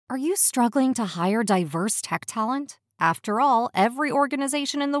Are you struggling to hire diverse tech talent? After all, every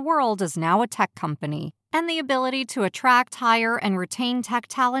organization in the world is now a tech company, and the ability to attract, hire, and retain tech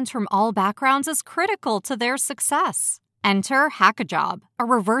talent from all backgrounds is critical to their success. Enter Hackajob, a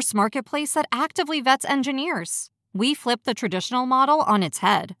reverse marketplace that actively vets engineers. We flip the traditional model on its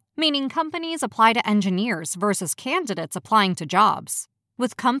head, meaning companies apply to engineers versus candidates applying to jobs,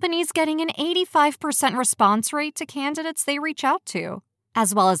 with companies getting an 85% response rate to candidates they reach out to,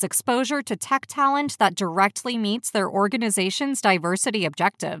 as well as exposure to tech talent that directly meets their organization's diversity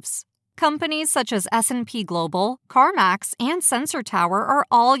objectives. Companies such as S&P Global, CarMax, and Sensor Tower are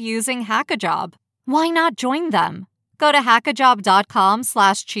all using Hackajob. Why not join them? Go to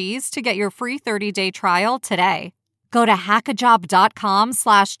hackajob.com/cheese to get your free 30-day trial today. Go to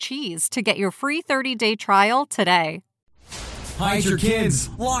hackajob.com/cheese to get your free 30-day trial today. Hide your kids.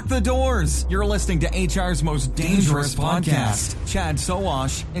 Lock the doors. You're listening to HR's most dangerous podcast. Chad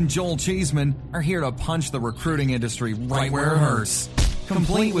Sowash and Joel Cheeseman are here to punch the recruiting industry right where it hurts.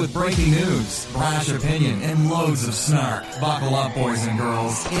 Complete with breaking news, brash opinion, and loads of snark. Buckle up, boys and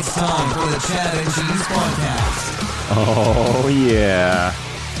girls. It's time for the Chad and Cheese Podcast. Oh, yeah.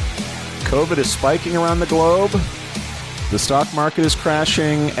 COVID is spiking around the globe. The stock market is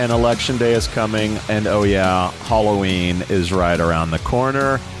crashing, and Election Day is coming, and oh yeah, Halloween is right around the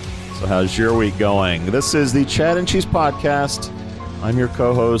corner. So how's your week going? This is the Chad and Cheese Podcast. I'm your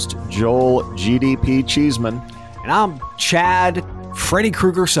co-host, Joel GDP Cheeseman. And I'm Chad Freddy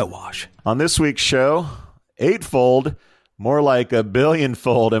Krueger Sowash. On this week's show, Eightfold, more like a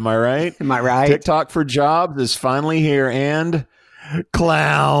billionfold, am I right? Am I right? TikTok for Jobs is finally here, and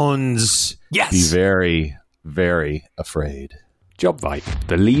clowns. Yes. Be very, very afraid. JobVite,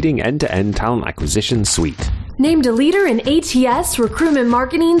 the leading end-to-end talent acquisition suite. Named a leader in ATS, recruitment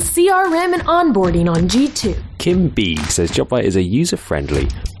marketing, CRM, and onboarding on G2. Kim B says JobVite is a user-friendly,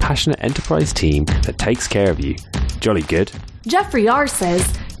 passionate enterprise team that takes care of you. Jolly good. Jeffrey R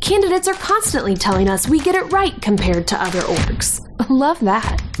says, candidates are constantly telling us we get it right compared to other orgs. Love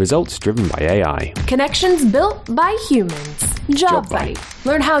that. Results driven by AI. Connections built by humans. JobVite.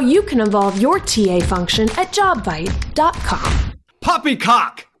 Learn how you can evolve your TA function at jobvite.com.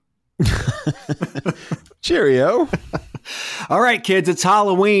 Poppycock! Cheerio. All right, kids, it's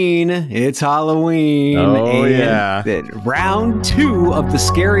Halloween. It's Halloween. Oh, yeah. Round 2 of the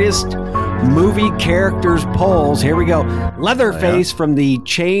scariest movie characters polls. Here we go. Leatherface from the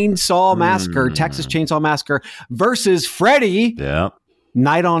Chainsaw Massacre, Texas Chainsaw Massacre, versus Freddy. Yeah.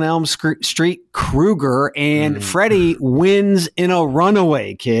 Night on Elm Street Krueger, and Freddy wins in a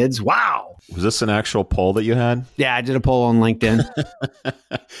runaway, kids. Wow. Was this an actual poll that you had? Yeah, I did a poll on LinkedIn.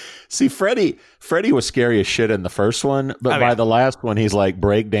 See, Freddy was scary as shit in the first one, but by the last one, he's like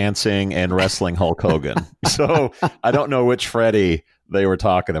breakdancing and wrestling Hulk Hogan. So I don't know which Freddy they were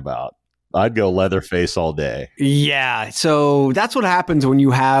talking about. I'd go Leatherface all day. Yeah, so that's what happens when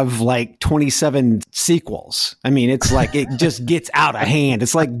you have like 27 sequels. I mean, it's like it just gets out of hand.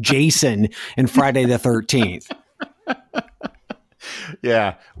 It's like Jason and Friday the 13th.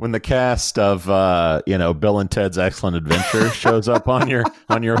 Yeah, when the cast of Bill and Ted's Excellent Adventure shows up on your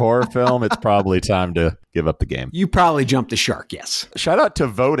horror film, it's probably time to give up the game. You probably jumped the shark, yes. Shout out to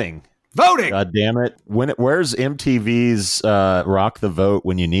voting. God damn it. Where's MTV's Rock the Vote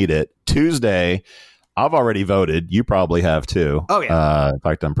when you need it? Tuesday, I've already voted. You probably have too. Oh, yeah. In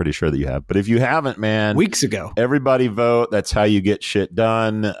fact, I'm pretty sure that you have. But if you haven't, man. Weeks ago. Everybody vote. That's how you get shit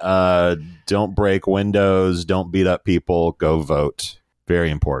done. Don't break windows. Don't beat up people. Go vote.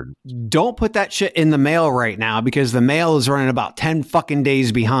 Very important. Don't put that shit in the mail right now because the mail is running about 10 fucking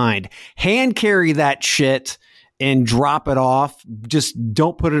days behind. Hand carry that shit and drop it off. Just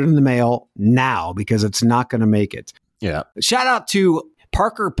don't put it in the mail now because it's not going to make it. Yeah. Shout out to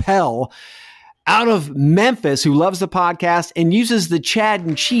Parker Pell out of Memphis who loves the podcast and uses the Chad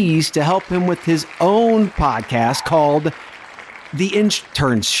and Cheese to help him with his own podcast called The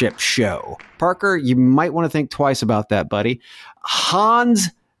Internship Show. Parker, you might want to think twice about that, buddy. Hans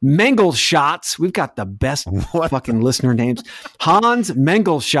Mengelshots. We've got the best fucking listener names. Hans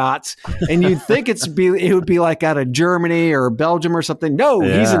Mengelshots. And you'd think it would be like out of Germany or Belgium or something. No,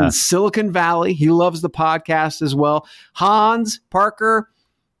 He's in Silicon Valley. He loves the podcast as well. Hans, Parker,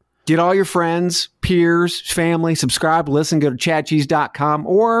 get all your friends, peers, family, subscribe, listen, go to chadcheese.com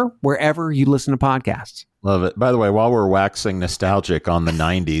or wherever you listen to podcasts. Love it. By the way, while we're waxing nostalgic on the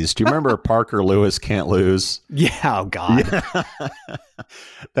 90s, do you remember Parker Lewis Can't Lose? Yeah, oh God. Yeah.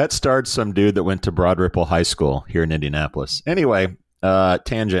 That starred some dude that went to Broad Ripple High School here in Indianapolis. Anyway,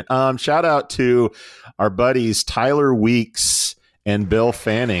 tangent. Shout out to our buddies Tyler Weeks and Bill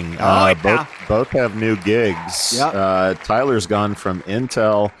Fanning. Both have new gigs. Yep. Tyler's gone from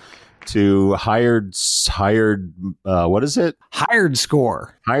Intel to hired. What is it? Hired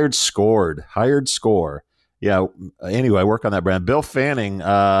Score. Hired Score. Yeah. Anyway, work on that brand. Bill Fanning.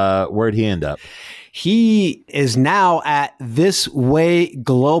 Where'd he end up? He is now at This Way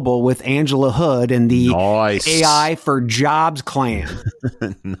Global with Angela Hood and the AI for Jobs clan.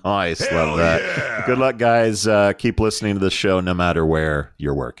 Nice. Love that. Yeah. Good luck, guys. Keep listening to the show no matter where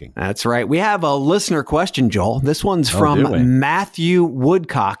you're working. That's right. We have a listener question, Joel. This one's from Matthew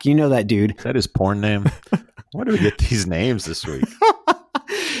Woodcock. You know that dude. Is that his porn name? Where do we get these names this week?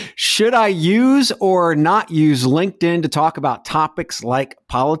 Should I use or not use LinkedIn to talk about topics like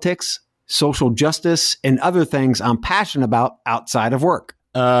politics, social justice, and other things I'm passionate about outside of work?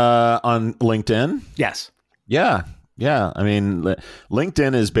 On LinkedIn? Yes. Yeah. I mean,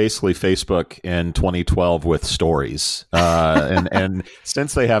 LinkedIn is basically Facebook in 2012 with stories. And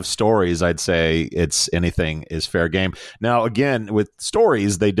since they have stories, I'd say anything is fair game. Now, again, with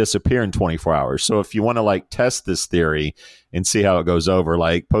stories, they disappear in 24 hours. So if you want to test this theory and see how it goes over,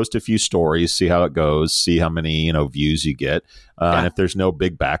 post a few stories, see how it goes, see how many, views you get. And if there's no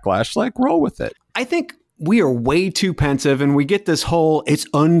big backlash, roll with it. I think we are way too pensive, and we get this whole it's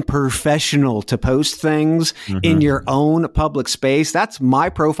unprofessional to post things in your own public space. That's my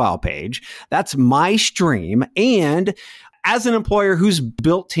profile page. That's my stream. And as an employer who's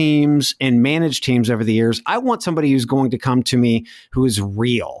built teams and managed teams over the years, I want somebody who's going to come to me who is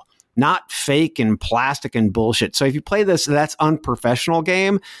real, not fake and plastic and bullshit. So if you play that's unprofessional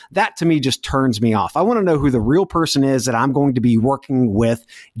game, that to me just turns me off. I want to know who the real person is that I'm going to be working with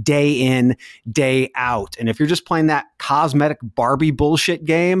day in, day out. And if you're just playing that cosmetic Barbie bullshit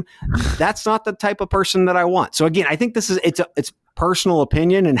game, that's not the type of person that I want. So again, I think it's personal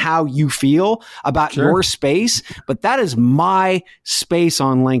opinion and how you feel about your space, but that is my space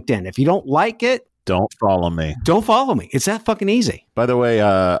on LinkedIn. If you don't like it, don't follow me. Don't follow me. It's that fucking easy. By the way,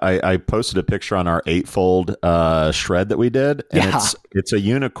 I posted a picture on our Eightfold shred that we did, and it's a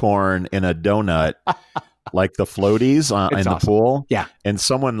unicorn in a donut, like the floaties in the pool. Yeah. And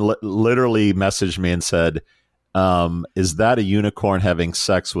someone literally messaged me and said, "Is that a unicorn having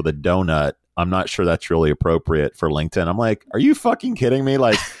sex with a donut? I'm not sure that's really appropriate for LinkedIn." I'm like, "Are you fucking kidding me?"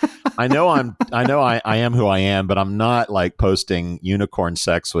 I know I am who I am, but I'm not posting unicorn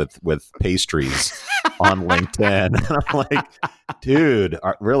sex with pastries on LinkedIn. And I'm like, dude,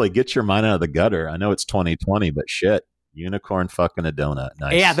 really get your mind out of the gutter. I know it's 2020, but shit, unicorn fucking a donut.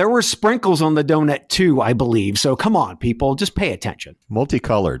 Nice. Yeah, there were sprinkles on the donut too, I believe. So come on, people, just pay attention.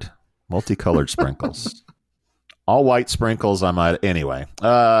 Multicolored sprinkles. All white sprinkles, I might. Anyway,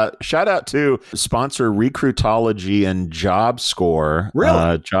 shout out to sponsor Recruitology and JobScore.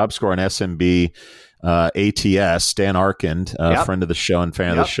 Really? JobScore and SMB ATS, Dan Arkind, friend of the show and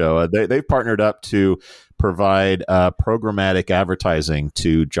fan of the show. They've partnered up to provide programmatic advertising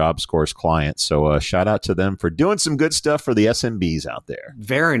to JobScore's clients. So shout out to them for doing some good stuff for the SMBs out there.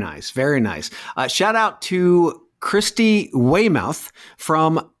 Very nice. Very nice. Shout out to Christy Weymouth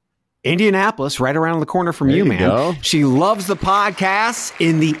from Indianapolis, right around the corner from you, man. Go. She loves the podcasts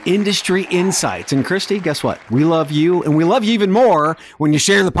in the industry insights. And Christy, guess what? We love you, and we love you even more when you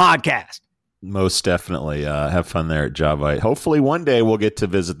share the podcast. Most definitely. Have fun there at JobVite. Hopefully one day we'll get to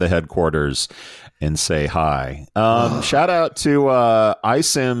visit the headquarters and say hi. Shout out to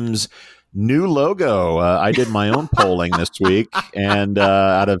iSim's new logo. I did my own polling this week, and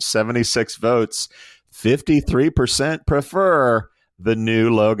out of 76 votes, 53% prefer the new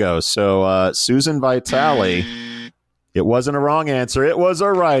logo. So Susan Vitale, it wasn't a wrong answer. It was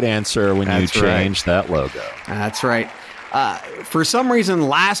a right answer when you changed that logo. That's right. For some reason,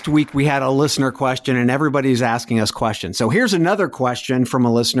 last week we had a listener question and everybody's asking us questions. So here's another question from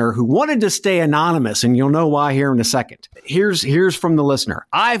a listener who wanted to stay anonymous, and you'll know why here in a second. Here's from the listener.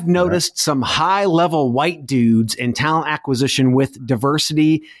 I've noticed some high-level white dudes in talent acquisition with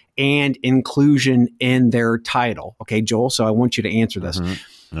diversity and inclusion in their title. Okay, Joel, so I want you to answer this.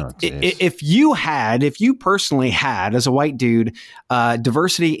 Oh, if you personally had, as a white dude,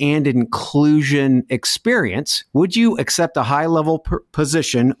 diversity and inclusion experience, would you accept a high-level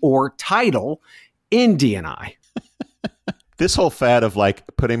position or title in D&I? This whole fad of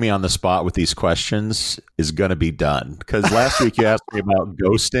putting me on the spot with these questions is going to be done. Because last week you asked me about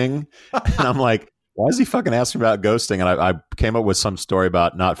ghosting, and I'm like, why is he fucking asking about ghosting? And I came up with some story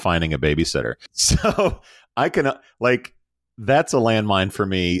about not finding a babysitter. So I can, that's a landmine for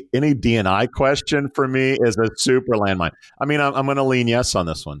me. Any D&I question for me is a super landmine. I mean, I'm going to lean yes on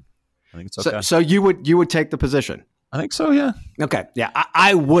this one. I think it's okay. So you would take the position? I think so, yeah. Okay. Yeah,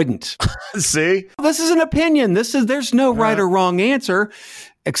 I wouldn't. See? This is an opinion. There's no right or wrong answer,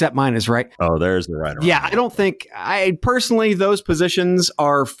 except mine is right. Oh, there's the right or wrong. Yeah, I don't think personally those positions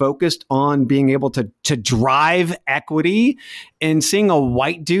are focused on being able to drive equity, and seeing a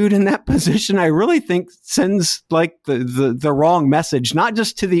white dude in that position, I really think sends like the wrong message, not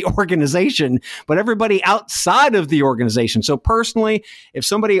just to the organization, but everybody outside of the organization. So personally, if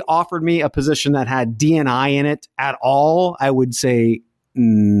somebody offered me a position that had D&I in it at all, I would say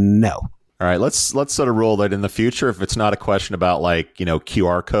no. All right, let's set a rule that in the future, if it's not a question about like,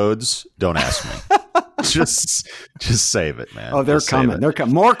 QR codes, don't ask me. just save it, man. Oh, they're coming. They're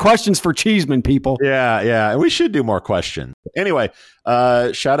coming. More questions for Cheeseman, people. Yeah. And we should do more questions. Anyway,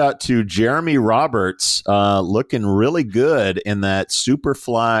 shout out to Jeremy Roberts, looking really good in that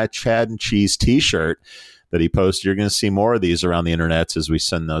Superfly Chad and Cheese t-shirt that he posted. You're going to see more of these around the internet as we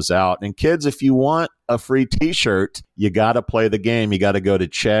send those out. And kids, if you want a free t-shirt, you got to play the game. You got to go to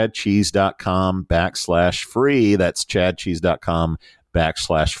chadcheese.com/free. That's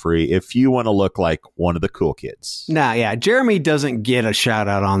chadcheese.com/free if you want to look like one of the cool kids. Nah, yeah. Jeremy doesn't get a shout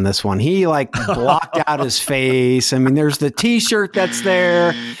out on this one. He like blocked out his face. I mean, there's the t-shirt that's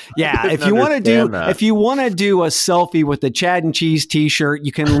there. Yeah. If you want to do a selfie with the Chad and Cheese t-shirt,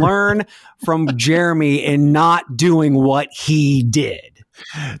 you can learn from Jeremy in not doing what he did.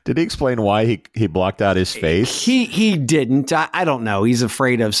 Did he explain why he blocked out his face? He didn't. I don't know. He's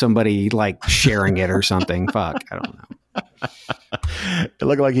afraid of somebody like sharing it or something. Fuck. I don't know. It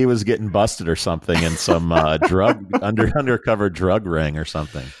looked like he was getting busted or something in some undercover drug ring or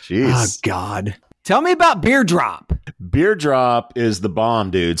something. Jeez. Oh God. Tell me about Beer Drop. Beer Drop is the bomb,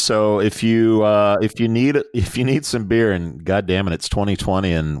 dude. So if you need some beer, and God damn it, it's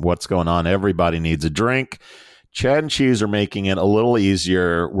 2020 and what's going on, everybody needs a drink. Chad and Cheese are making it a little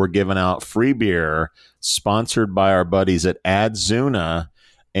easier. We're giving out free beer sponsored by our buddies at Adzuna.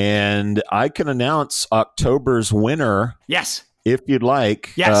 And I can announce October's winner. Yes. If you'd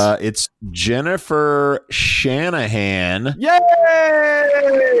like. Yes. It's Jennifer Shanahan.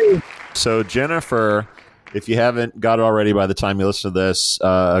 Yay! So Jennifer, if you haven't got it already by the time you listen to this,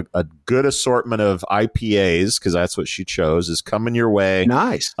 a good assortment of IPAs, because that's what she chose, is coming your way.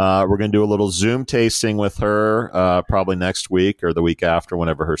 Nice. We're going to do a little Zoom tasting with her probably next week or the week after,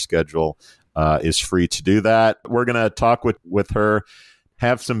 whenever her schedule is free to do that. We're going to talk with her,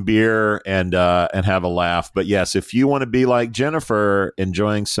 have some beer, and have a laugh. But yes, if you want to be like Jennifer,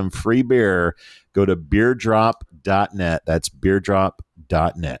 enjoying some free beer, go to beerdrop.net. That's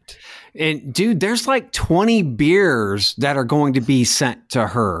beerdrop.net. And dude, there's like 20 beers that are going to be sent to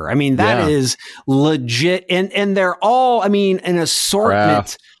her. I mean, that is legit. And they're all, I mean, an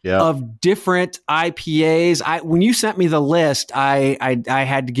assortment of different IPAs. When you sent me the list, I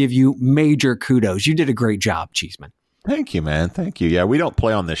had to give you major kudos. You did a great job, Cheeseman. Thank you, man. Thank you. Yeah, we don't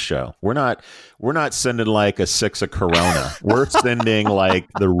play on this show. We're not sending like a 6 of Corona. We're sending like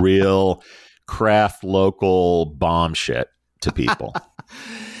the real craft local bomb shit to people.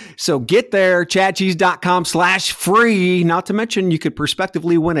 So get there, chadcheese.com/free. Not to mention, you could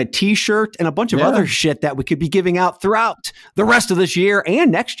prospectively win a t-shirt and a bunch of other shit that we could be giving out throughout the rest of this year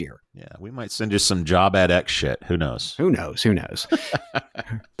and next year. Yeah, we might send you some Job Ad X shit. Who knows? Who knows?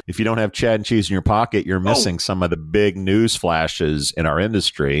 If you don't have Chad and Cheese in your pocket, you're missing some of the big news flashes in our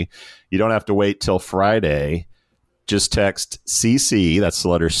industry. You don't have to wait till Friday. Just text CC, that's the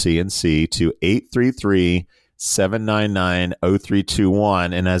letter C and C, to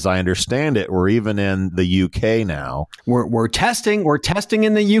 833-799-0321. And as I understand it, we're even in the UK now. We're testing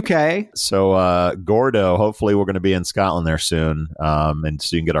in the UK. So Gordo, hopefully we're going to be in Scotland there soon, and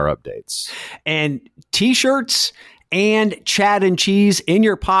so you can get our updates. And t-shirts and Chad and Cheese in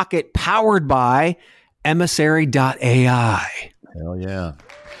your pocket, powered by emissary.ai. Hell yeah.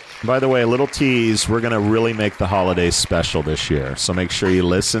 By the way, a little tease, we're going to really make the holidays special this year. So make sure you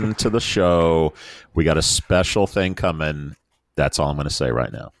listen to the show. We got a special thing coming. That's all I'm going to say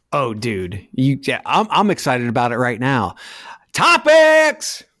right now. Oh, dude. I'm excited about it right now.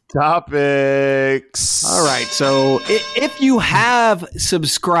 Topics! All right. So if you have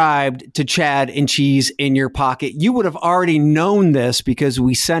subscribed to Chad and Cheese in your pocket, you would have already known this because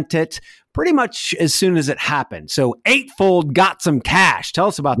we sent it pretty much as soon as it happened. So Eightfold got some cash. Tell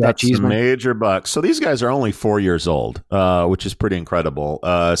us about that, Cheeseman. Major bucks. So these guys are only 4 years old, which is pretty incredible.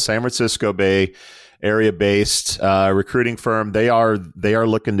 San Francisco Bay area based recruiting firm. They are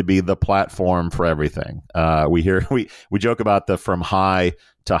looking to be the platform for everything. We joke about the from high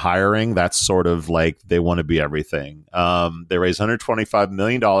to hiring. That's sort of like they want to be everything. They raised $125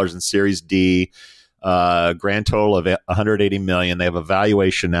 million in Series D, grand total of $180 million. They have a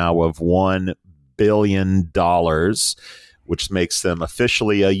valuation now of $1 billion, which makes them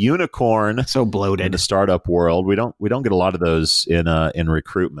officially a unicorn. So bloated in the startup world. We don't get a lot of those in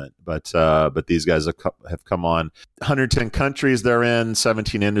recruitment, but these guys have come on. 110 countries they're in,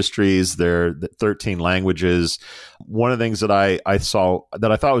 17 industries, they're 13 languages. One of the things that I saw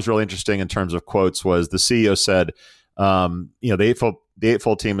that I thought was really interesting in terms of quotes was the CEO said, the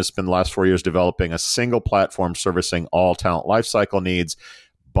Eightfold team has spent the last 4 years developing a single platform servicing all talent lifecycle needs,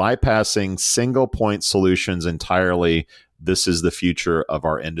 bypassing single point solutions entirely. This is the future of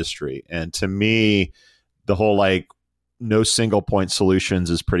our industry. And to me, the whole no single point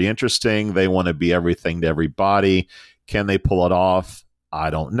solutions is pretty interesting. They want to be everything to everybody. Can they pull it off? I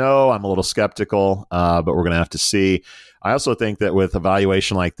don't know. I'm a little skeptical, but we're going to have to see. I also think that with a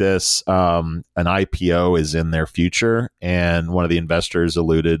valuation like this, an IPO is in their future. And one of the investors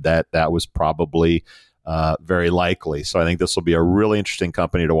alluded that was probably very likely. So I think this will be a really interesting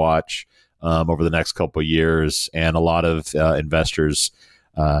company to watch over the next couple of years, and a lot of investors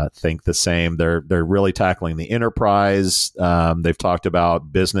think the same. They're really tackling the enterprise. They've talked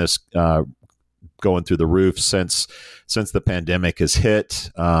about business going through the roof since the pandemic has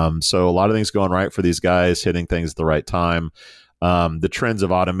hit. So a lot of things going right for these guys, hitting things at the right time. The trends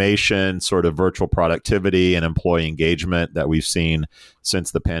of automation, sort of virtual productivity, and employee engagement that we've seen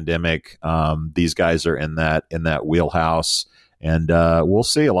since the pandemic. These guys are in that wheelhouse. And we'll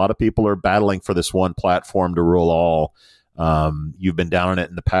see. A lot of people are battling for this one platform to rule all. You've been down on it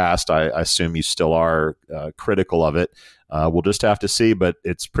in the past. I assume you still are critical of it. We'll just have to see. But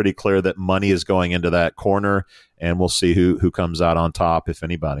it's pretty clear that money is going into that corner, and we'll see who comes out on top, if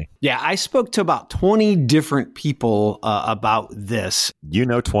anybody. Yeah, I spoke to about 20 different people about this.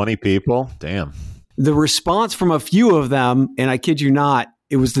 20 people? Damn. The response from a few of them, and I kid you not,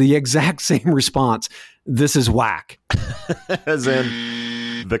 it was the exact same response. This is whack. As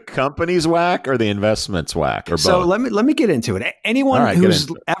in the company's whack or the investment's whack, or both? So let me get into it. Anyone who's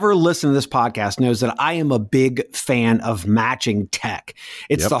ever listened to this podcast knows that I am a big fan of matching tech.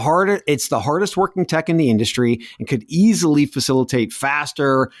 It's the hardest working tech in the industry, and could easily facilitate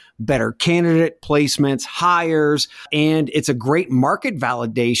faster, better candidate placements, hires, and it's a great market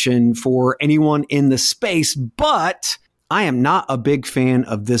validation for anyone in the space. But I am not a big fan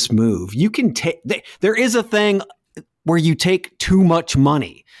of this move. You can there is a thing where you take too much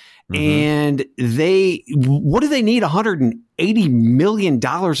money, and what do they need $180 million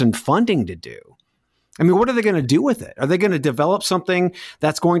in funding to do? I mean, what are they going to do with it? Are they going to develop something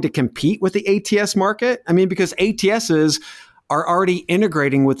that's going to compete with the ATS market? I mean, because ATSs are already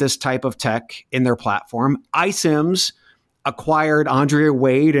integrating with this type of tech in their platform. iCIMS acquired Andrea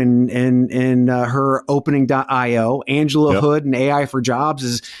Wade and her opening.io. Angela Hood and AI for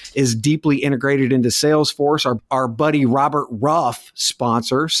Jobs is deeply integrated into Salesforce. Our buddy Robert Ruff,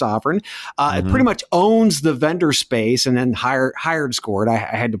 sponsor, Sovereign, it pretty much owns the vendor space. And then HiredScore, I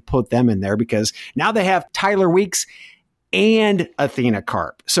had to put them in there because now they have Tyler Weeks and Athena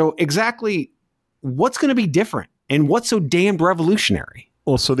Carp. So exactly what's going to be different and what's so damned revolutionary?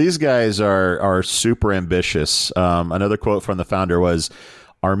 Well, so these guys are super ambitious. Another quote from the founder was,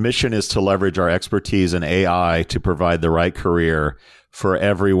 "Our mission is to leverage our expertise in AI to provide the right career for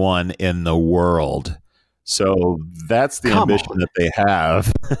everyone in the world." So that's the ambition that they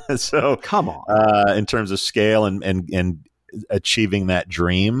have. So come on, in terms of scale and achieving that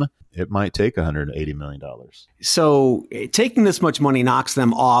dream, it might take $180 million. So taking this much money knocks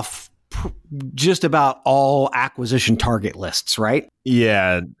them off just about all acquisition target lists, right?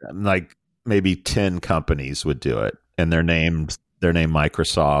 Yeah, like maybe 10 companies would do it, and they're named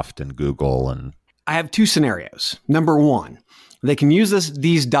Microsoft and Google. And I have two scenarios. Number one, they can use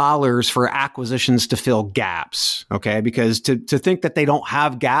these dollars for acquisitions to fill gaps, okay? Because to think that they don't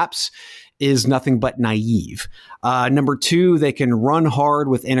have gaps is nothing but naive. Number two, they can run hard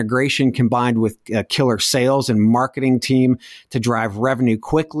with integration combined with a killer sales and marketing team to drive revenue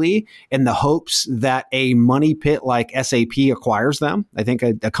quickly in the hopes that a money pit like SAP acquires them. I think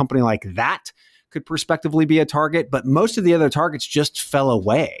a company like that could prospectively be a target, but most of the other targets just fell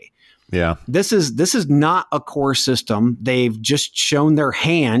away. Yeah. This is not a core system. They've just shown their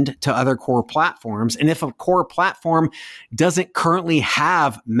hand to other core platforms. And if a core platform doesn't currently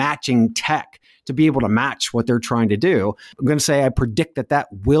have matching tech to be able to match what they're trying to do, I'm going to say I predict that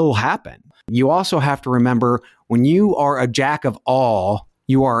will happen. You also have to remember, when you are a jack of all,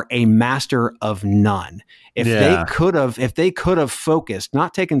 you are a master of none. If they could have focused,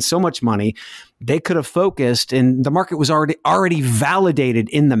 not taken so much money, they could have focused, and the market was already validated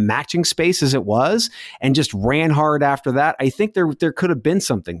in the matching space as it was, and just ran hard after that. I think there could have been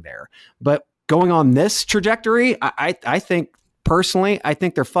something there. But going on this trajectory, I think personally, I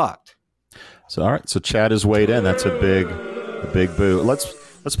think they're fucked. So all right, so Chad has weighed in. That's a big boo.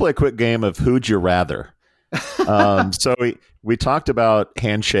 Let's play a quick game of Who'd You Rather. So we talked about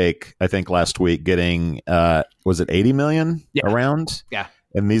Handshake, I think last week, getting was it 80 million around? Yeah.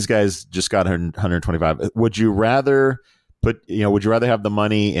 And these guys just got 125. Would you rather have the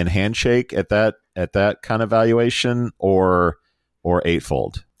money in Handshake at that kind of valuation or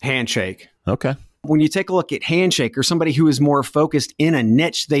Eightfold? Handshake. Okay. When you take a look at Handshake or somebody who is more focused in a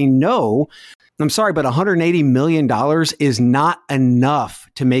niche, they know, I'm sorry, but $180 million is not enough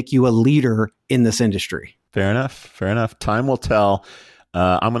to make you a leader in this industry. Fair enough. Time will tell.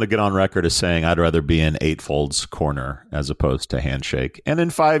 I'm going to get on record as saying I'd rather be in Eightfold's corner as opposed to Handshake. And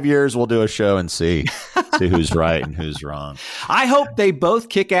in 5 years, we'll do a show and see who's right and who's wrong. I hope they both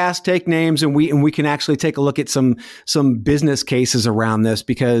kick ass, take names, and we can actually take a look at some business cases around this,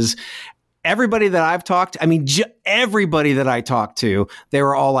 because everybody that I've talked, everybody that I talked to, they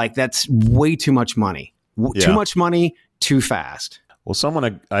were all like, that's way too much money. Too much money, too fast. Well,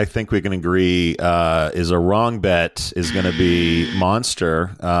 someone I think we can agree is a wrong bet is going to be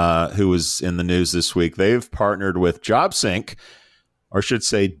Monster, who was in the news this week. They've partnered with JobSync, or I should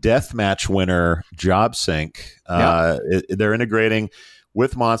say deathmatch winner JobSync. They're integrating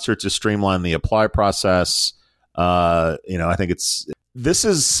with Monster to streamline the apply process. I think this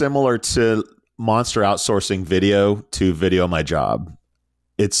is similar to Monster outsourcing video to Video My Job.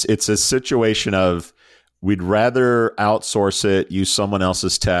 It's a situation of we'd rather outsource it, use someone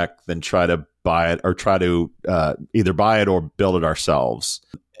else's tech, than try to buy it or try to either buy it or build it ourselves.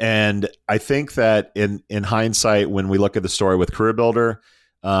 And I think that in hindsight, when we look at the story with Career Builder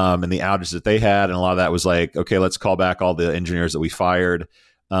and the outages that they had, and a lot of that was like, okay, let's call back all the engineers that we fired.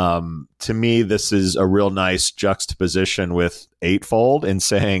 To me, this is a real nice juxtaposition with Eightfold and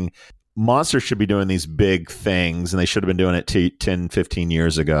saying Monster should be doing these big things, and they should have been doing it 10, 15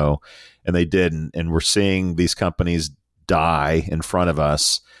 years ago. And they didn't. And we're seeing these companies die in front of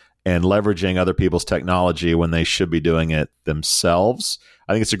us and leveraging other people's technology when they should be doing it themselves.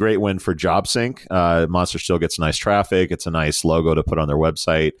 I think it's a great win for JobSync. Monster still gets nice traffic. It's a nice logo to put on their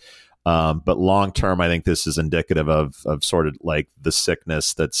website. But long term, I think this is indicative of sort of like the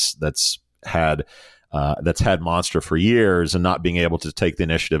sickness that's had Monster for years, and not being able to take the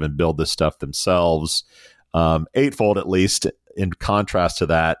initiative and build this stuff themselves. Eightfold, at least, in contrast to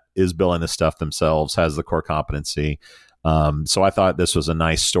that, is building this stuff themselves, has the core competency. So I thought this was a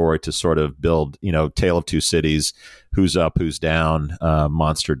nice story to sort of build, Tale of Two Cities, who's up, who's down.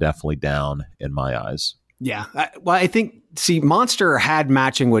 Monster definitely down in my eyes. Yeah. I think, Monster had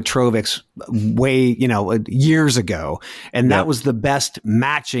matching with Trovix way, years ago. And that was the best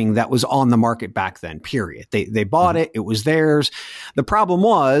matching that was on the market back then, period. They bought it. It was theirs. The problem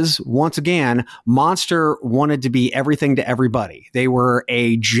was, once again, Monster wanted to be everything to everybody. They were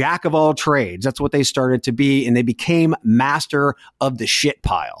a jack of all trades. That's what they started to be. And they became master of the shit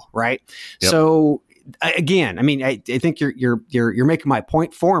pile, right? Yep. So again, I think you're making my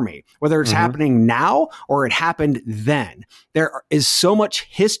point for me. Whether it's happening now or it happened then, there is so much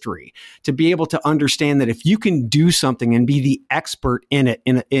history to be able to understand that if you can do something and be the expert in it,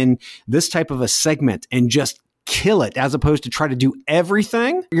 in this type of a segment, and just kill it, as opposed to try to do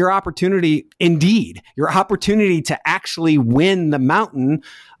everything, your opportunity to actually win the mountain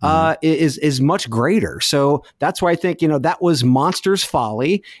is much greater. So that's why I think that was Monster's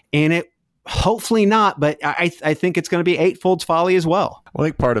folly, and it. Hopefully not, but I think it's going to be Eightfold's folly as well. Well, I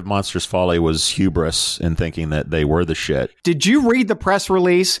think part of Monster's folly was hubris in thinking that they were the shit. Did you read the press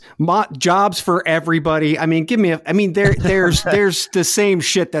release? Jobs for everybody. There's the same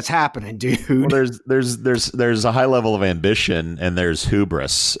shit that's happening, dude. Well, there's a high level of ambition, and there's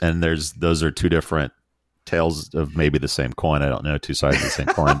hubris, and those are two different tales of maybe the same coin. I don't know, two sides of the same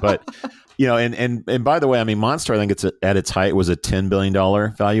coin, but. And by the way, Monster, I think it's at its height was a $10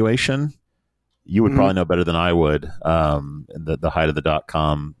 billion valuation. You would probably know better than I would, the height of the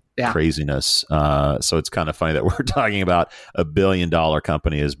 .com craziness. So it's kind of funny that we're talking about a $1 billion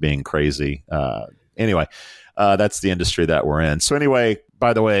company as being crazy. Anyway, that's the industry that we're in. So anyway,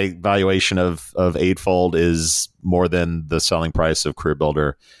 by the way, valuation of Eightfold is more than the selling price of Career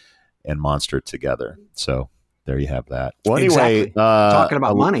Builder and Monster together. So there you have that. Well, anyway, exactly. Talking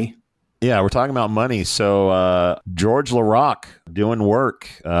about money. Yeah, we're talking about money. So George LaRock doing work.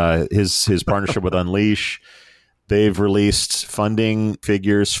 His partnership with Unleash, they've released funding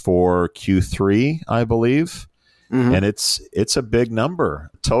figures for Q3, I believe, and it's a big number.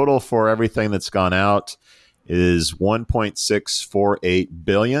 Total for everything that's gone out is $1.648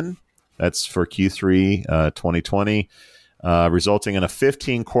 billion. That's for Q3 2020. resulting in a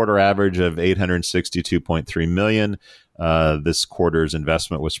 15-quarter average of $862.3 million. This quarter's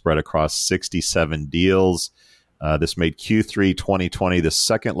investment was spread across 67 deals. This made Q3 2020 the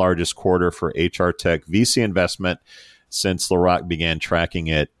second largest quarter for HR Tech VC investment since Larock began tracking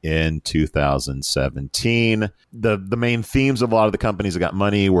it in 2017. The main themes of a lot of the companies that got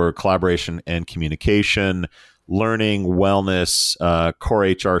money were collaboration and communication, learning, wellness, core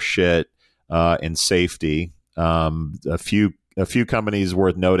HR shit, and safety. A few companies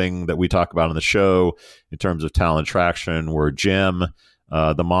worth noting that we talk about on the show in terms of talent attraction were Jim,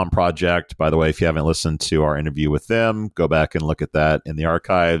 the Mom Project. By the way, if you haven't listened to our interview with them, go back and look at that in the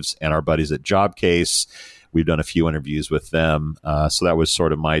archives. And our buddies at JobCase, we've done a few interviews with them. So that was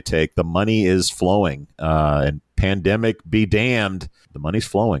sort of my take. The money is flowing, and pandemic be damned, the money's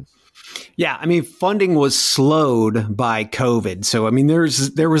flowing. Yeah, I mean, funding was slowed by COVID. So, I mean, there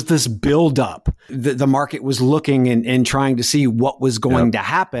was this buildup. The market was looking and trying to see what was going to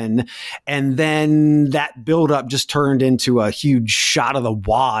happen. And then that buildup just turned into a huge shot of the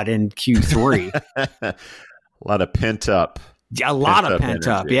wad in Q3. A lot of pent up. A lot of pent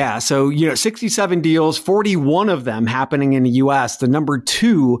up. Yeah. So, 67 deals, 41 of them happening in the US. The number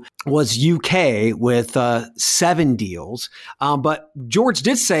 2 was UK with 7 deals. But George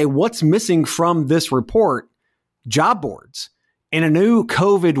did say what's missing from this report, job boards. In a new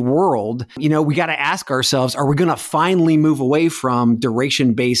COVID world, we got to ask ourselves, are we going to finally move away from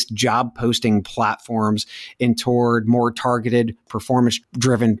duration-based job posting platforms and toward more targeted,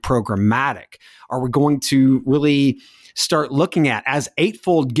 performance-driven programmatic? Are we going to really start looking at, as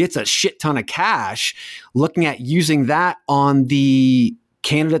Eightfold gets a shit ton of cash, looking at using that on the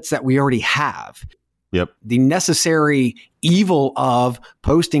candidates that we already have? Yep. The necessary evil of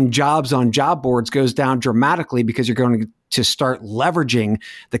posting jobs on job boards goes down dramatically because you're going to start leveraging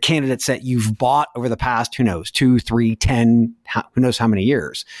the candidates that you've bought over the past, 2, 3, 10, who knows how many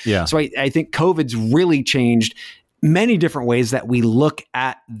years. Yeah. So I think COVID's really changed many different ways that we look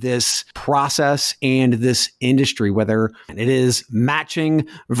at this process and this industry, whether it is matching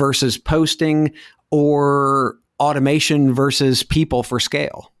versus posting or automation versus people for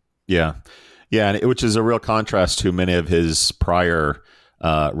scale. Yeah. Yeah, which is a real contrast to many of his prior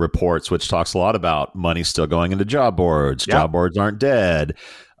reports, which talks a lot about money still going into job boards. Yep. Job boards aren't dead.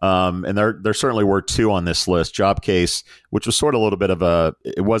 And there certainly were 2 on this list. JobCase, which was sort of a little bit of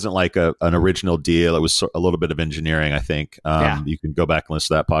it wasn't like an original deal. It was a little bit of engineering, I think. You can go back and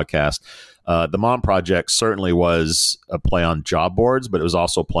listen to that podcast. The Mom Project certainly was a play on job boards, but it was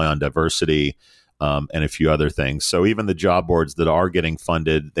also a play on diversity and a few other things. So even the job boards that are getting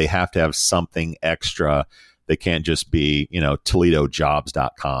funded, they have to have something extra. They can't just be,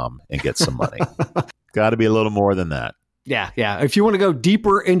 ToledoJobs.com and get some money. Got to be a little more than that. Yeah. If you want to go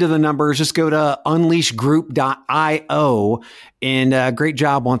deeper into the numbers, just go to unleashgroup.io. And great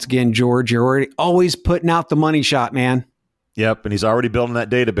job once again, George. You're always putting out the money shot, man. Yep. And he's already building that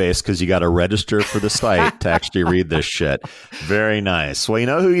database because you got to register for the site to actually read this shit. Very nice. Well, you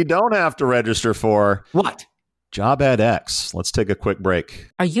know who you don't have to register for? What? Job Ad X. Let's take a quick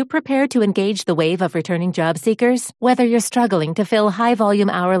break. Are you prepared to engage the wave of returning job seekers? Whether you're struggling to fill high-volume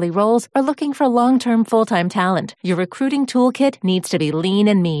hourly roles or looking for long-term full-time talent, your recruiting toolkit needs to be lean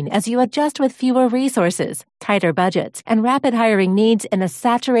and mean as you adjust with fewer resources, tighter budgets, and rapid hiring needs in a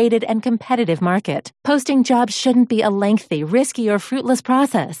saturated and competitive market. Posting jobs shouldn't be a lengthy, risky, or fruitless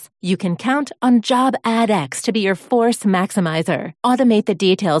process. You can count on Job Ad X to be your force maximizer. Automate the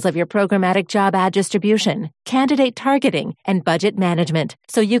details of your programmatic job ad distribution, candidate targeting, and budget management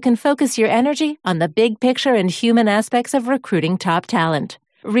so you can focus your energy on the big picture and human aspects of recruiting top talent.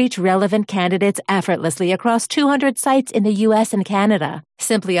 Reach relevant candidates effortlessly across 200 sites in the US and Canada.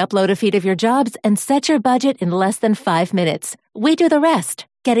 Simply upload a feed of your jobs and set your budget in less than 5 minutes. We do the rest.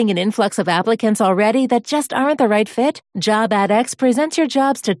 Getting an influx of applicants already that just aren't the right fit? Job Ad X presents your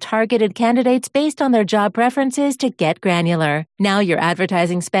jobs to targeted candidates based on their job preferences to get granular. Now your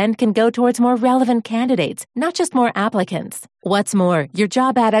advertising spend can go towards more relevant candidates, not just more applicants. What's more, your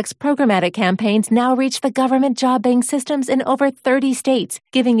Job Ad X programmatic campaigns now reach the government job bank systems in over 30 states,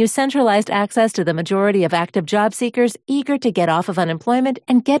 giving you centralized access to the majority of active job seekers eager to get off of unemployment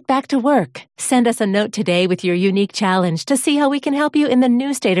and get back to work. Send us a note today with your unique challenge to see how we can help you in the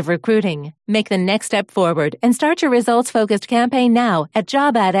new state of recruiting. Make the next step forward and start your results-focused campaign now at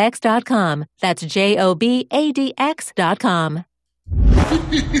jobadx.com. That's JOBADX.com.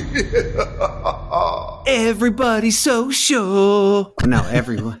 Everybody's so sure. No,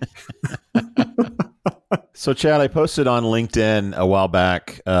 everyone. So, Chad, I posted on LinkedIn a while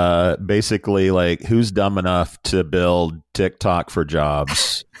back, basically like, who's dumb enough to build TikTok for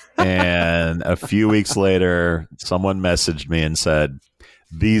jobs? And a few weeks later, someone messaged me and said,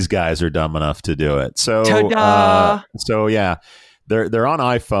 these guys are dumb enough to do it. So, so yeah, they're on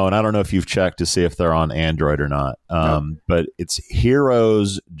iPhone. I don't know if you've checked to see if they're on Android or not. But it's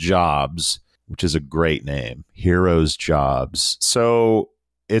Heroes Jobs, which is a great name. Heroes Jobs. So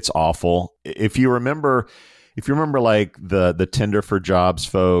it's awful. If you remember like the Tinder for Jobs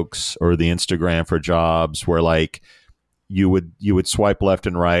folks or the Instagram for Jobs, where like you would swipe left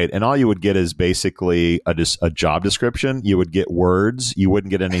and right, and all you would get is basically a job description. You would get words. You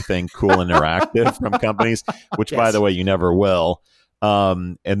wouldn't get anything cool and interactive from companies, which, by the way, you never will.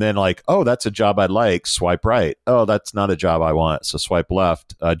 And then like, oh, that's a job I'd like. Swipe right. Oh, that's not a job I want. So swipe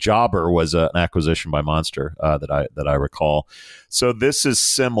left. Jobber was an acquisition by Monster that I recall. So this is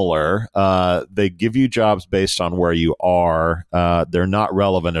similar. They give you jobs based on where you are. They're not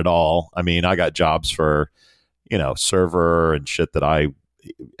relevant at all. I mean, I got jobs for, server and shit that I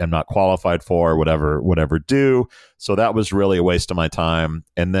am not qualified for, whatever do. So that was really a waste of my time.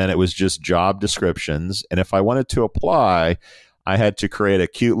 And then it was just job descriptions. And if I wanted to apply, I had to create a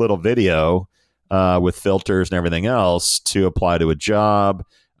cute little video with filters and everything else to apply to a job.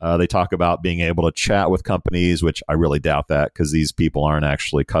 They talk about being able to chat with companies, which I really doubt that, because these people aren't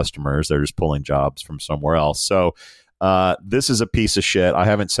actually customers. They're just pulling jobs from somewhere else. So this is a piece of shit. I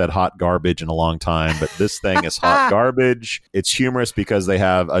haven't said hot garbage in a long time, but this thing is hot garbage. It's humorous because they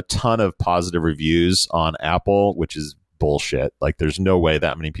have a ton of positive reviews on Apple, which is bullshit. Like, there's no way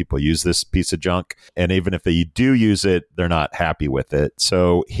that many people use this piece of junk. And even if they do use it, they're not happy with it.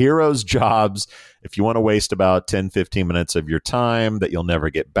 So Heroes Jobs, if you want to waste about 10, 15 minutes of your time that you'll never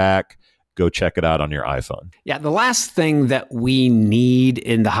get back, go check it out on your iPhone. Yeah, the last thing that we need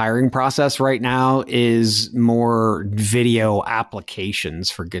in the hiring process right now is more video applications,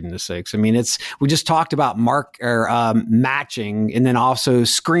 for goodness sakes. I mean, we just talked about matching, and then also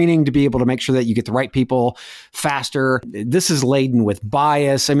screening to be able to make sure that you get the right people faster. This is laden with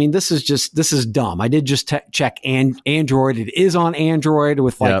bias. I mean, this is dumb. I did just check Android. It is on Android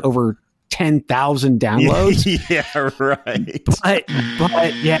with over 10,000 downloads. Yeah, right.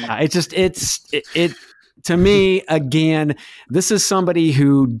 But yeah, it to me, again, this is somebody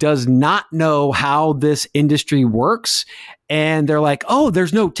who does not know how this industry works. And they're like, oh,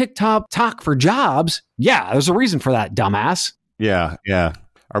 there's no TikTok for jobs. Yeah, there's a reason for that, dumbass. Yeah.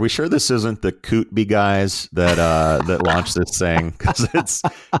 Are we sure this isn't the Cootby guys that launched this thing? Because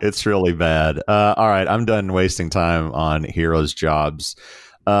it's really bad. All right, I'm done wasting time on Heroes Jobs.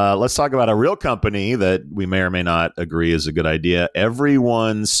 Let's talk about a real company that we may or may not agree is a good idea.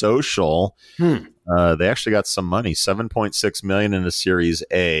 Everyone Social. They actually got some money, $7.6 million in a Series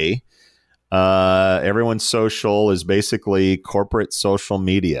A. Everyone Social is basically corporate social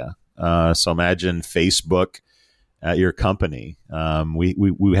media. So imagine Facebook at your company.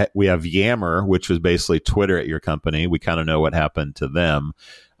 We have Yammer, which was basically Twitter at your company. We kind of know what happened to them.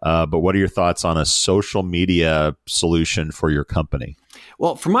 But what are your thoughts on a social media solution for your company?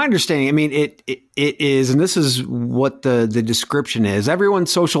 Well, from my understanding, I mean, it is, and this is what the description is. Everyone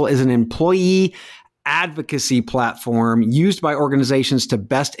Social is an employee advocacy platform used by organizations to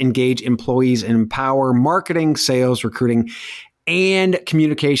best engage employees and empower marketing, sales, recruiting, and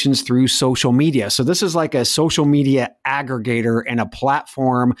communications through social media. So this is like a social media aggregator and a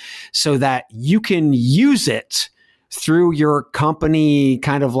platform so that you can use it through your company,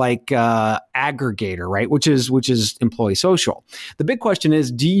 kind of like aggregator, right? Which is Employee Social. The big question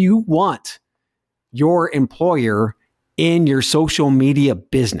is, do you want your employer in your social media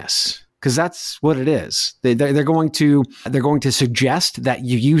business? Because that's what it is. They're going to suggest that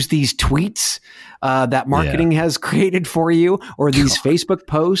you use these tweets that marketing has created for you, or these Facebook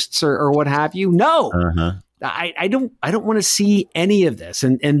posts, or what have you. No. I don't want to see any of this.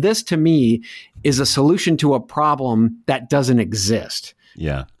 And this, to me, is a solution to a problem that doesn't exist.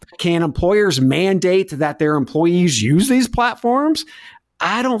 Yeah. Can employers mandate that their employees use these platforms?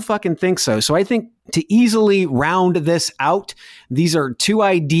 I don't fucking think so. So I think to easily round this out, these are two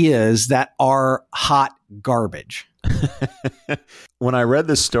ideas that are hot garbage. When I read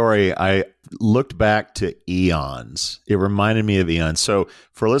this story, I looked back to Eons. It reminded me of Eons. So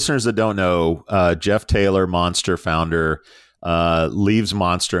for listeners that don't know, Jeff Taylor, Monster founder, leaves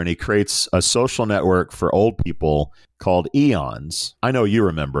Monster and he creates a social network for old people called Eons. I know you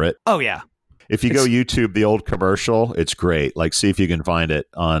remember it. Oh, yeah. If you go YouTube, the old commercial, it's great. Like, see if you can find it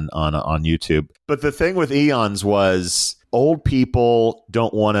on YouTube. But the thing with Eons was old people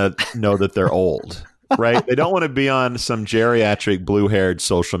don't want to know that they're old. Right? They don't want to be on some geriatric blue-haired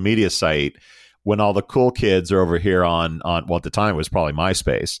social media site when all the cool kids are over here on well, at the time it was probably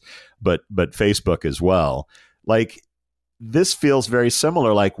MySpace, but Facebook as well. Like, this feels very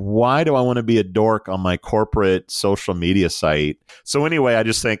similar. Like, why do I want to be a dork on my corporate social media site? So anyway, I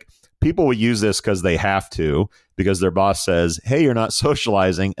just think people will use this because they have to, because their boss says, hey, you're not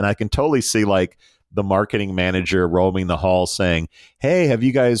socializing. And I can totally see like the marketing manager roaming the hall saying, hey, have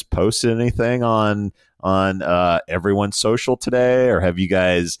you guys posted anything on everyone's social today? Or have you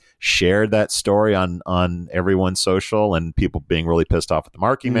guys shared that story on everyone's social? And people being really pissed off at the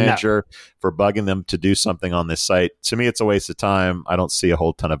marketing manager for bugging them to do something on this site. To me, it's a waste of time. I don't see a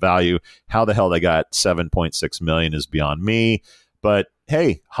whole ton of value. How the hell they got 7.6 million is beyond me. But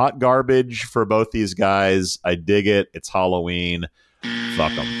hey, hot garbage for both these guys. I dig it. It's Halloween.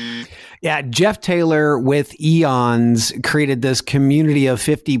 Fuck them. Yeah, Jeff Taylor with Eons created this community of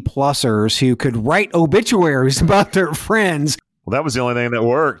 50-plussers who could write obituaries about their friends. Well, that was the only thing that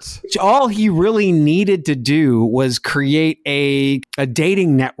worked. All he really needed to do was create a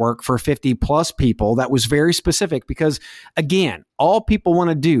dating network for 50-plus people that was very specific because, again, all people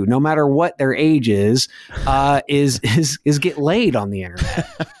want to do, no matter what their age is get laid on the internet.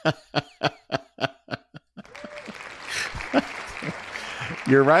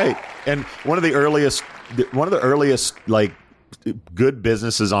 You're right. And one of the earliest like good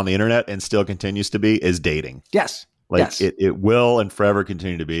businesses on the internet, and still continues to be, is dating. Yes. Like yes. It will and forever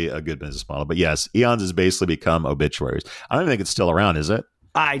continue to be a good business model. But yes, Eons has basically become obituaries. I don't even think it's still around, is it?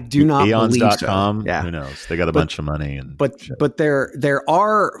 I do not believe so. Eons.com. Yeah. Who knows? They got a bunch of money. But there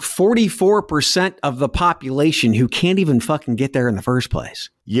are 44% of the population who can't even fucking get there in the first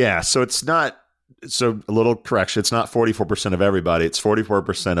place. Yeah. So it's not. So a little correction. It's not 44% of everybody. It's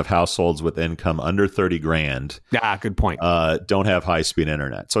 44% of households with income under 30 grand. Yeah, good point. Don't have high speed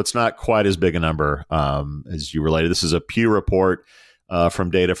internet. So it's not quite as big a number as you related. This is a Pew report from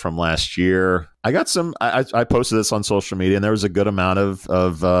data from last year. I got some. I posted this on social media, and there was a good amount of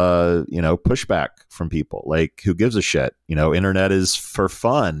pushback from people. Like, who gives a shit? Internet is for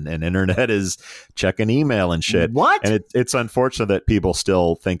fun, and internet is checking email and shit. What? And it's unfortunate that people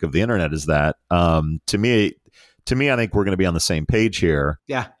still think of the internet as that. To me, I think we're going to be on the same page here.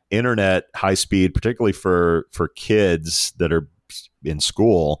 Yeah. Internet, high speed, particularly for kids that are in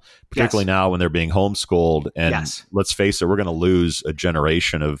school, particularly now when they're being homeschooled. And let's face it, we're going to lose a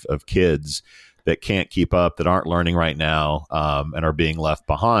generation of kids that can't keep up, that aren't learning right now, and are being left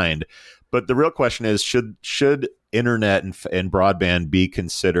behind. But the real question is, should internet and broadband be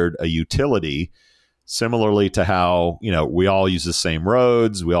considered a utility, similarly to how, we all use the same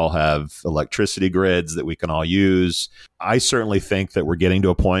roads, we all have electricity grids that we can all use. I certainly think that we're getting to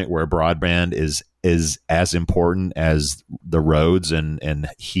a point where broadband is as important as the roads and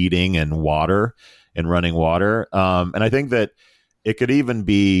heating and water and running water. And I think that it could even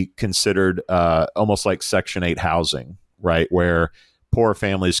be considered almost like Section 8 housing, right? Where poor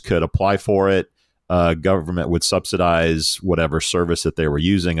families could apply for it. Government would subsidize whatever service that they were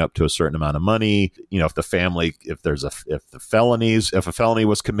using up to a certain amount of money. If a felony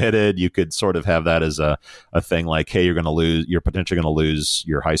was committed, you could sort of have that as a thing like, hey, you're potentially going to lose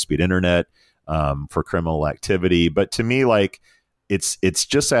your high speed internet for criminal activity. But to me, like, it's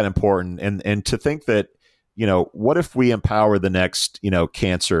just that important. And to think that, what if we empower the next,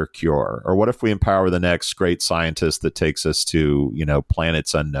 cancer cure? Or what if we empower the next great scientist that takes us to,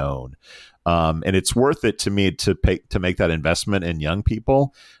 planets unknown? And it's worth it to me to make that investment in young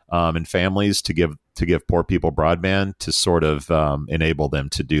people and families to give poor people broadband to sort of enable them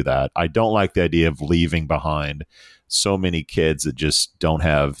to do that. I don't like the idea of leaving behind so many kids that just don't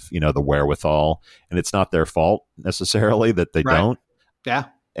have, the wherewithal, and it's not their fault necessarily that they don't. Yeah.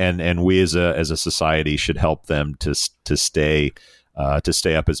 And we as a society should help them to stay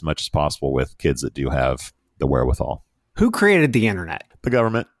up as much as possible with kids that do have the wherewithal. Who created the internet? The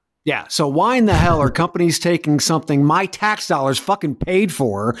government. Yeah. So why in the hell are companies taking something my tax dollars fucking paid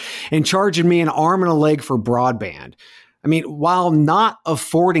for and charging me an arm and a leg for broadband? I mean, while not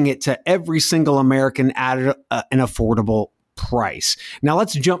affording it to every single American at an affordable price. Now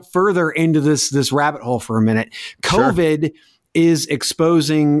let's jump further into this rabbit hole for a minute. COVID is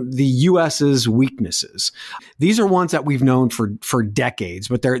exposing the U.S.'s weaknesses. These are ones that we've known for decades,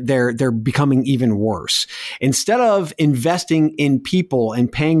 but they're becoming even worse. Instead of investing in people and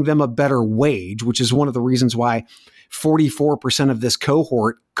paying them a better wage, which is one of the reasons why 44% of this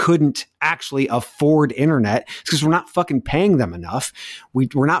cohort couldn't actually afford internet, because we're not fucking paying them enough.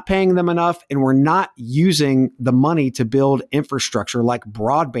 We're not paying them enough, and we're not using the money to build infrastructure like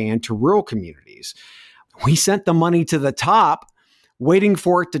broadband to rural communities. We sent the money to the top, waiting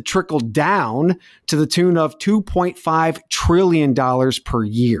for it to trickle down to the tune of $2.5 trillion per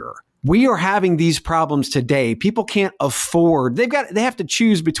year. We are having these problems today. People can't afford. They have to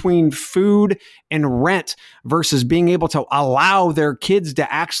choose between food and rent versus being able to allow their kids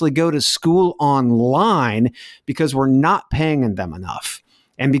to actually go to school online because we're not paying them enough.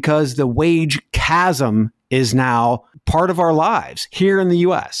 And because the wage chasm is now part of our lives here in the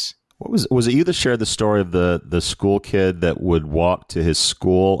US. What was it you that shared the story of the school kid that would walk to his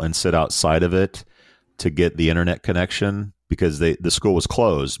school and sit outside of it to get the internet connection? Because the school was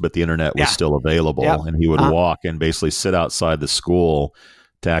closed, but the internet was still available. Yep. And he would walk and basically sit outside the school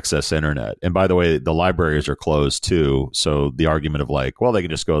to access internet. And by the way, the libraries are closed too. So the argument of like, well, they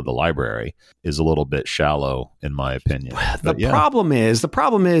can just go to the library is a little bit shallow, in my opinion. The problem is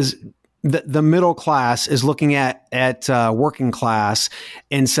the middle class is looking at working class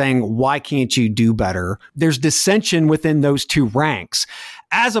and saying, why can't you do better? There's dissension within those two ranks,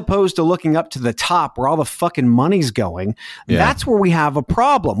 as opposed to looking up to the top where all the fucking money's going. Yeah. That's where we have a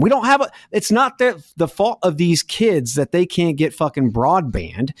problem. We don't have it's not the fault of these kids that they can't get fucking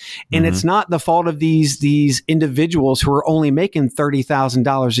broadband. And it's not the fault of these individuals who are only making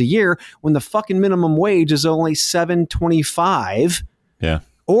 $30,000 a year when the fucking minimum wage is only $7.25. Yeah.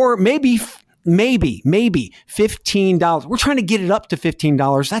 Or maybe $15. We're trying to get it up to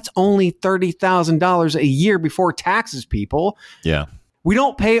 $15. That's only $30,000 a year before taxes, people. Yeah. We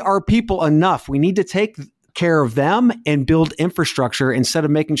don't pay our people enough. We need to take care of them and build infrastructure instead of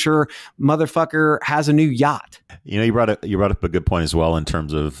making sure motherfucker has a new yacht. You know, you brought up a good point as well in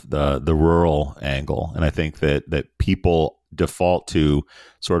terms of the rural angle. And I think that people default to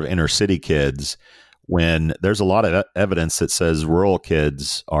sort of inner city kids when there's a lot of evidence that says rural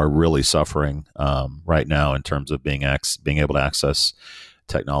kids are really suffering right now in terms of being able to access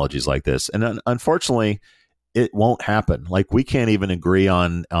technologies like this. And unfortunately, it won't happen. Like, we can't even agree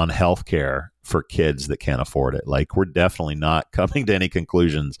on healthcare for kids that can't afford it. Like, we're definitely not coming to any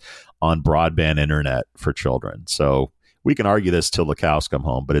conclusions on broadband internet for children. So we can argue this till the cows come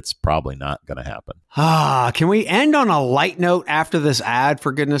home, but it's probably not going to happen. Can we end on a light note after this ad,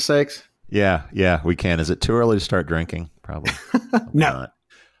 for goodness sakes? Yeah, we can. Is it too early to start drinking? Probably. No. Not.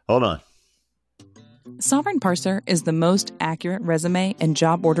 Hold on. Sovereign Parser is the most accurate resume and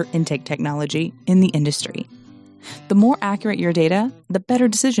job order intake technology in the industry. The more accurate your data, the better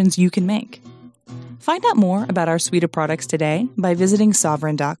decisions you can make. Find out more about our suite of products today by visiting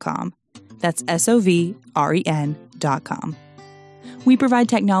sovereign.com. That's SOVREN.com. We provide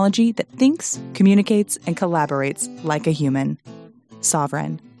technology that thinks, communicates, and collaborates like a human.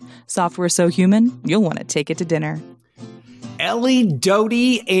 Sovereign. Software so human, you'll want to take it to dinner. Ellie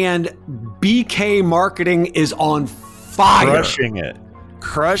Doty and BK Marketing is on fire.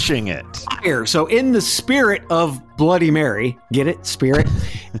 Crushing it. Fire. So in the spirit of Bloody Mary, get it? Spirit.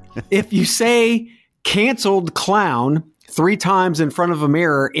 If you say canceled clown 3 times in front of a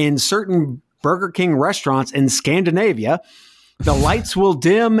mirror in certain Burger King restaurants in Scandinavia, the lights will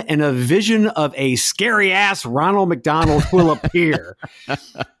dim and a vision of a scary ass Ronald McDonald will appear.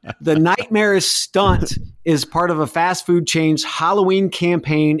 The nightmare stunt is part of a fast food chain's Halloween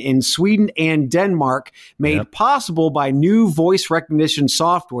campaign in Sweden and Denmark, made possible by new voice recognition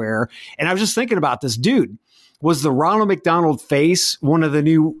software. And I was just thinking about this, dude. Was the Ronald McDonald face one of the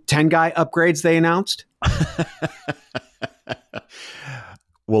new 10 guy upgrades they announced?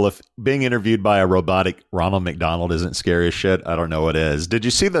 Well, if being interviewed by a robotic Ronald McDonald isn't scary as shit, I don't know what is. Did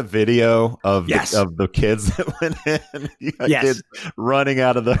you see the video of the kids that went in? You got kids running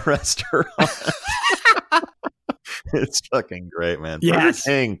out of the restaurant. It's fucking great, man. Yes. Burger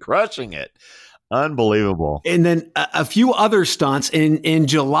King crushing it. Unbelievable. And then a few other stunts. In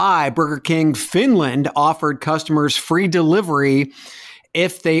July, Burger King Finland offered customers free delivery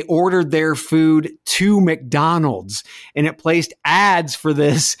if they ordered their food to McDonald's, and it placed ads for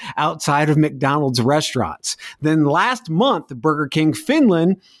this outside of McDonald's restaurants. Then last month, Burger King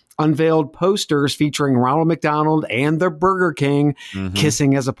Finland unveiled posters featuring Ronald McDonald and the Burger King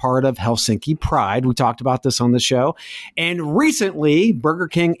kissing as a part of Helsinki Pride. We talked about this on the show. And recently, Burger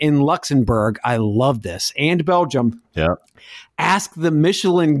King in Luxembourg, I love this, and Belgium, asked the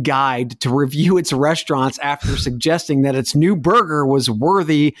Michelin Guide to review its restaurants after suggesting that its new burger was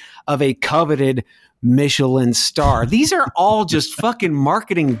worthy of a coveted Michelin star. These are all just fucking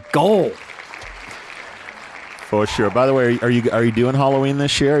marketing gold. For sure. By the way, are you doing Halloween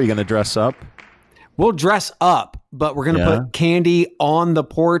this year? Are you going to dress up? We'll dress up, but we're going to put candy on the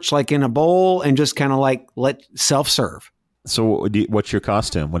porch, like in a bowl, and just kind of like let self-serve. So what's your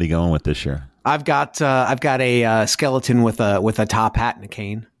costume? What are you going with this year? I've got a skeleton with a top hat and a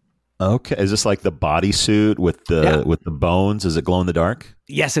cane. Okay. Is this like the bodysuit with the bones? Is it glow in the dark?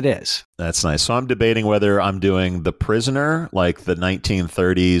 Yes, it is. That's nice. So I'm debating whether I'm doing the prisoner, like the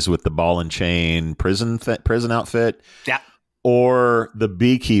 1930s with the ball and chain prison outfit. Yeah. Or the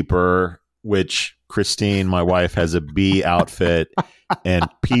beekeeper, which Christine, my wife, has a bee outfit, and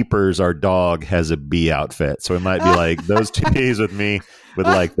Peepers, our dog, has a bee outfit. So it might be like those two bees with me with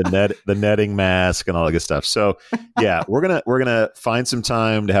like the netting mask and all that good stuff. So yeah, we're gonna find some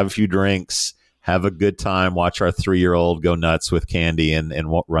time to have a few drinks, have a good time, watch our 3-year-old go nuts with candy and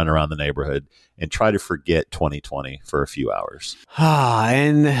run around the neighborhood and try to forget 2020 for a few hours.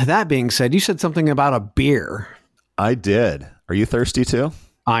 And that being said, you said something about a beer. I did. Are you thirsty too?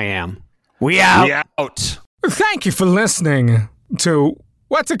 I am. We out. We out. Thank you for listening to,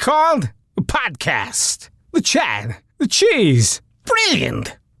 what's it called? A podcast. The Chad. The Cheese.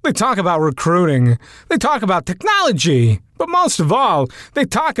 Brilliant. They talk about recruiting. They talk about technology. But most of all, they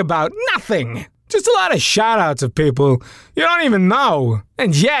talk about nothing. Just a lot of shout-outs of people you don't even know.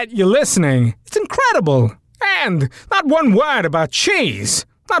 And yet you're listening. It's incredible. And not one word about cheese.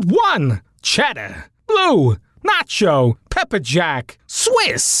 Not one. Cheddar. Blue. Nacho, pepper jack,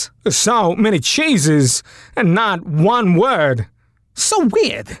 Swiss. So many cheeses and not one word. So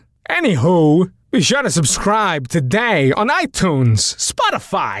weird. Anywho, be sure to subscribe today on iTunes,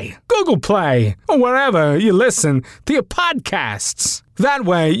 Spotify, Google Play, or wherever you listen to your podcasts. That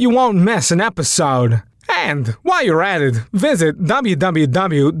way you won't miss an episode. And while you're at it, visit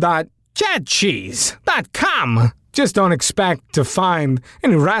www.chadcheese.com. Just don't expect to find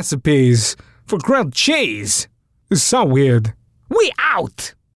any recipes for grilled cheese. It's so weird. We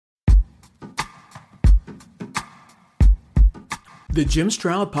out! The Jim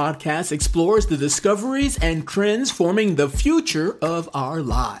Stroud Podcast explores the discoveries and trends forming the future of our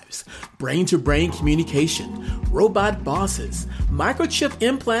lives. Brain-to-brain communication, robot bosses, microchip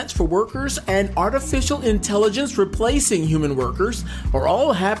implants for workers, and artificial intelligence replacing human workers are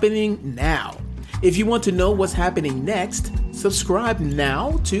all happening now. If you want to know what's happening next, subscribe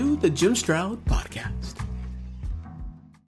now to the Jim Stroud Podcast.